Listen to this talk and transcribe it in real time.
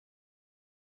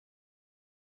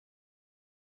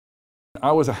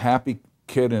I was a happy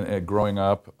kid growing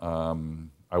up.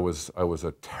 I was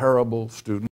a terrible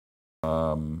student.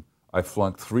 I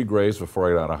flunked 3 grades before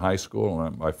I got out of high school,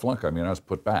 and by flunk I mean I was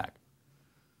put back.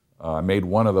 I made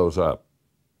one of those up.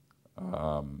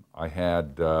 I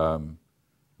had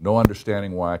no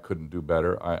understanding why I couldn't do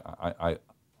better.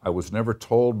 I was never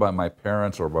told by my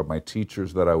parents or by my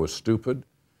teachers that I was stupid,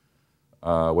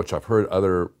 which I've heard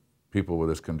other people with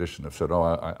this condition have said, oh,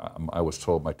 I was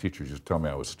told, my teachers used to tell me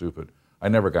I was stupid. I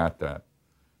never got that.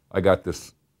 I got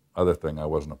this other thing I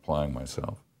wasn't applying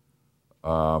myself.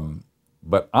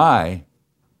 But I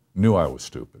knew I was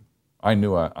stupid. I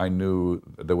knew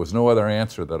there was no other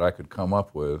answer that I could come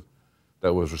up with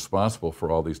that was responsible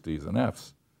for all these D's and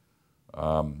F's.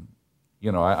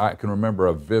 You know, I can remember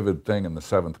a vivid thing in the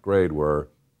 7th grade where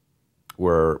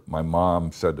my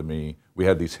mom said to me, we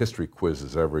had these history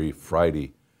quizzes every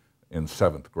Friday in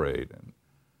 7th grade,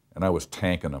 and I was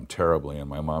tanking them terribly, and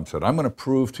my mom said, I'm going to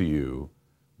prove to you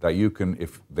that you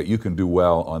can do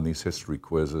well on these history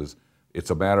quizzes. It's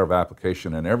a matter of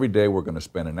application, and every day we're going to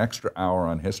spend an extra hour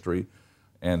on history,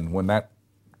 and when that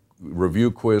review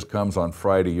quiz comes on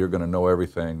Friday, you're going to know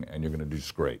everything, and you're going to do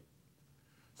just great.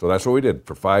 So that's what we did.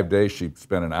 For 5 days, she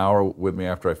spent an hour with me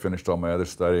after I finished all my other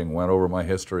studying, went over my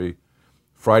history.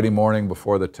 Friday morning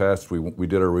before the test, we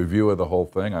did a review of the whole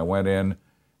thing. I went in,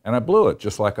 and I blew it,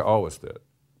 just like I always did.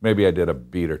 Maybe I did a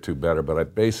beat or two better, but I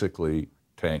basically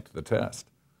tanked the test.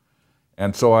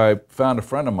 And so I found a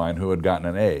friend of mine who had gotten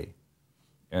an A,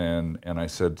 and I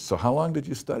said, so how long did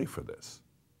you study for this?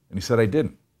 And he said, I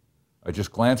didn't. I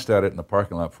just glanced at it in the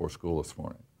parking lot before school this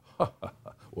morning.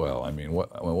 Well, I mean,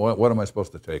 what am I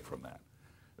supposed to take from that?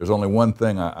 There's only one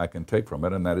thing I can take from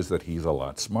it, and that is that he's a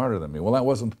lot smarter than me. Well, that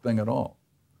wasn't the thing at all.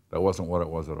 That wasn't what it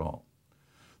was at all.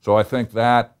 So I think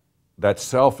that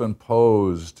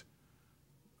self-imposed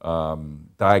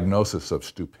diagnosis of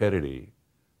stupidity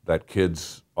that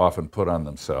kids often put on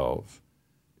themselves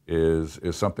is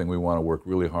something we want to work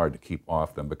really hard to keep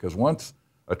off them, because once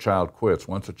a child quits,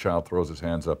 once a child throws his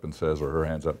hands up and says, or her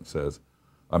hands up and says,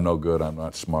 I'm no good, I'm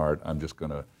not smart, I'm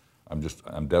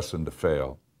destined to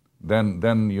fail,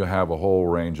 then you have a whole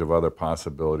range of other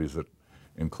possibilities that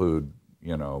include,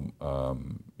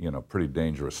 pretty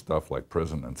dangerous stuff like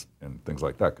prison and things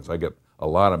like that, because I get a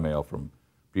lot of mail from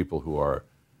people who were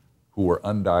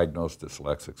undiagnosed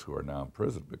dyslexics who are now in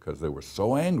prison because they were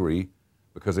so angry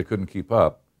because they couldn't keep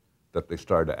up that they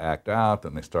started to act out,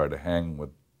 and they started to hang with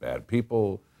bad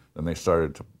people, then they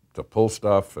started to pull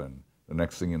stuff, and the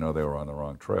next thing you know, they were on the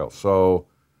wrong trail. So,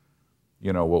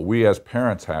 what we as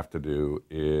parents have to do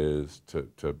is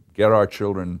to get our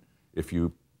children, if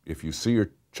you see your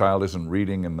child isn't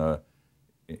reading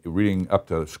reading up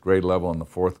to this grade level in the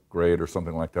 4th grade or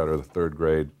something like that, or the 3rd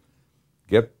grade,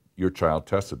 get your child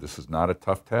tested. This is not a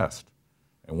tough test.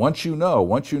 And once you know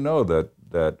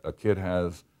that a kid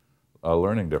has a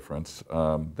learning difference,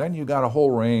 then you got a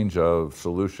whole range of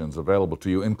solutions available to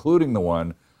you, including the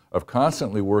one of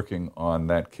constantly working on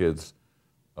that kid's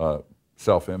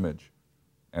self-image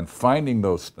and finding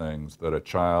those things that a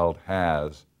child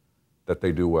has that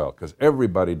they do well, because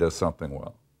everybody does something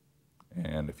well.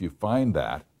 And if you find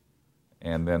that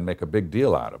and then make a big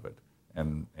deal out of it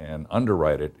and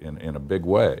underwrite it in a big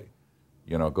way,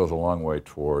 it goes a long way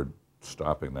toward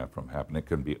stopping that from happening. It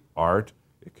can be art,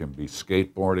 it can be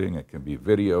skateboarding, it can be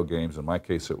video games. In my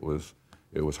case, it was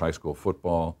high school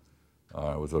football.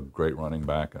 I was a great running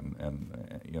back, and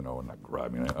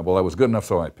I was good enough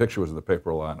so my picture was in the paper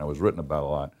a lot, and I was written about a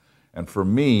lot. And for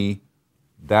me,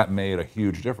 that made a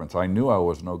huge difference. I knew I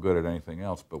was no good at anything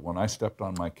else, but when I stepped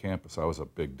on my campus, I was a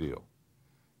big deal.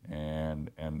 And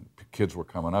kids were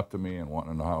coming up to me and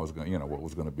wanting to know how I was going, what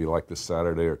was going to be like this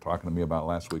Saturday, or talking to me about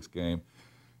last week's game.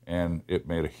 And it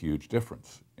made a huge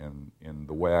difference in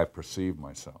the way I perceived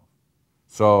myself.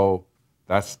 So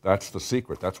that's the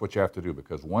secret. That's what you have to do,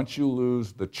 because once you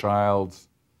lose the child's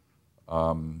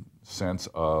sense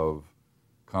of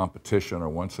competition, or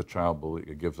once the child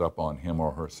gives up on him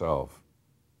or herself,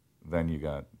 then you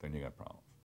got problems.